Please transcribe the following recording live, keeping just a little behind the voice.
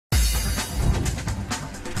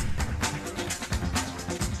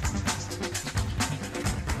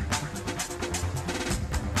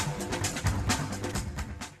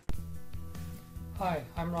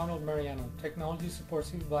I'm Ronald Mariano, Technology Support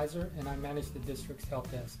Supervisor, and I manage the district's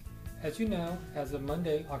help desk. As you know, as of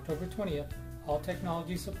Monday, October 20th, all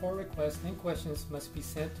technology support requests and questions must be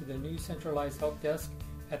sent to the new centralized help desk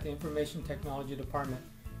at the Information Technology Department.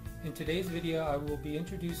 In today's video, I will be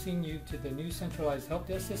introducing you to the new centralized help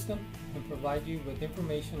desk system and provide you with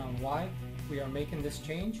information on why we are making this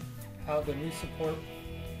change, how the new support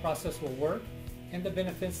process will work, and the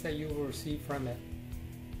benefits that you will receive from it.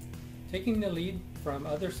 Taking the lead from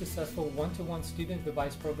other successful one-to-one student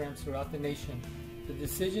device programs throughout the nation, the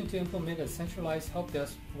decision to implement a centralized help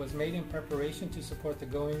desk was made in preparation to support the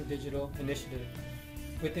Going Digital initiative.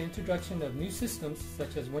 With the introduction of new systems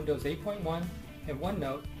such as Windows 8.1 and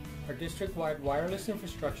OneNote, our district-wide wireless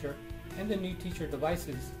infrastructure, and the new teacher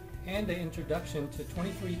devices, and the introduction to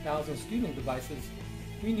 23,000 student devices,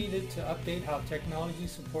 we needed to update how technology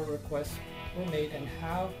support requests were made and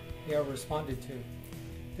how they are responded to.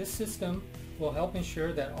 This system will help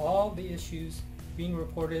ensure that all the issues being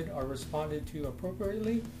reported are responded to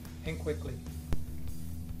appropriately and quickly.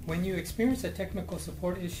 When you experience a technical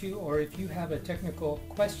support issue, or if you have a technical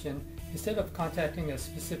question, instead of contacting a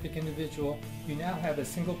specific individual, you now have a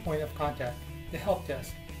single point of contact, the help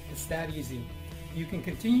desk. It's that easy. You can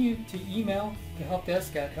continue to email the help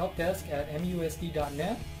desk at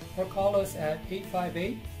helpdesk@musd.net or call us at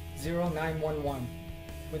 858-0911.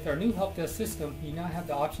 With our new help desk system, you now have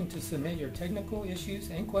the option to submit your technical issues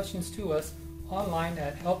and questions to us online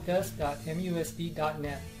at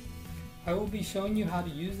helpdesk.musd.net. I will be showing you how to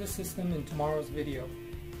use the system in tomorrow's video,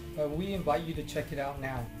 but we invite you to check it out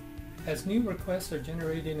now. As new requests are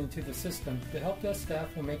generated into the system, the help desk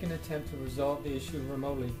staff will make an attempt to resolve the issue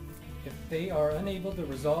remotely. If they are unable to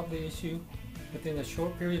resolve the issue within a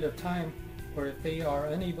short period of time, or if they are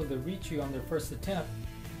unable to reach you on their first attempt,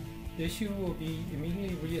 the issue will be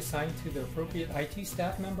immediately reassigned to the appropriate IT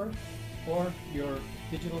staff member or your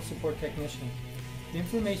digital support technician. The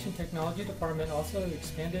Information Technology Department also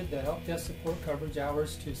expanded the help desk support coverage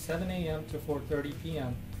hours to 7 a.m. to 4:30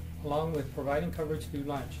 p.m., along with providing coverage through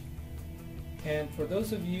lunch. And for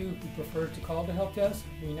those of you who prefer to call the help desk,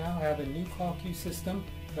 we now have a new call queue system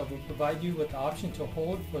that will provide you with the option to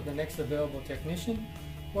hold for the next available technician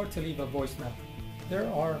or to leave a voicemail. There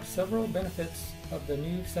are several benefits of the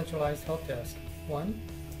new centralized help desk. 1.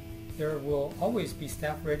 There will always be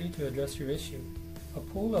staff ready to address your issue. A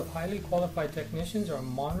pool of highly qualified technicians are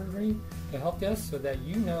monitoring the help desk so that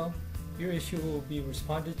you know your issue will be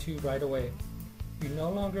responded to right away. You no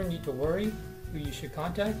longer need to worry who you should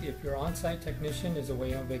contact if your on-site technician is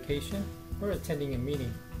away on vacation or attending a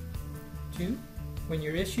meeting. 2. When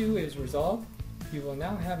your issue is resolved, you will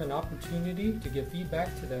now have an opportunity to give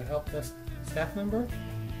feedback to the help desk staff member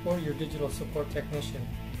or your digital support technician.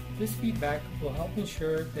 This feedback will help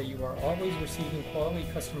ensure that you are always receiving quality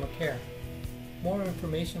customer care. More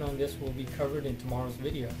information on this will be covered in tomorrow's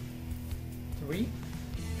video. 3.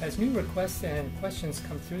 As new requests and questions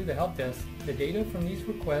come through the help desk, the data from these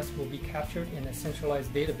requests will be captured in a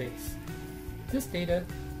centralized database. This data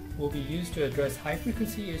will be used to address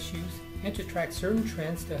high-frequency issues and to track certain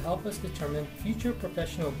trends to help us determine future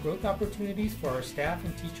professional growth opportunities for our staff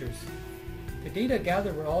and teachers. The data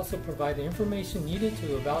gathered will also provide the information needed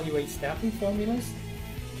to evaluate staffing formulas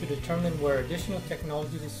to determine where additional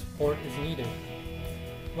technology support is needed.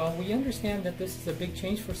 While we understand that this is a big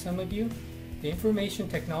change for some of you, the Information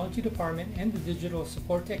Technology Department and the digital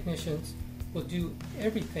support technicians will do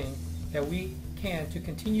everything that we can to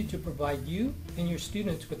continue to provide you and your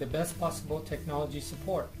students with the best possible technology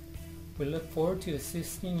support. We look forward to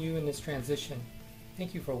assisting you in this transition.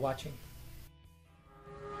 Thank you for watching.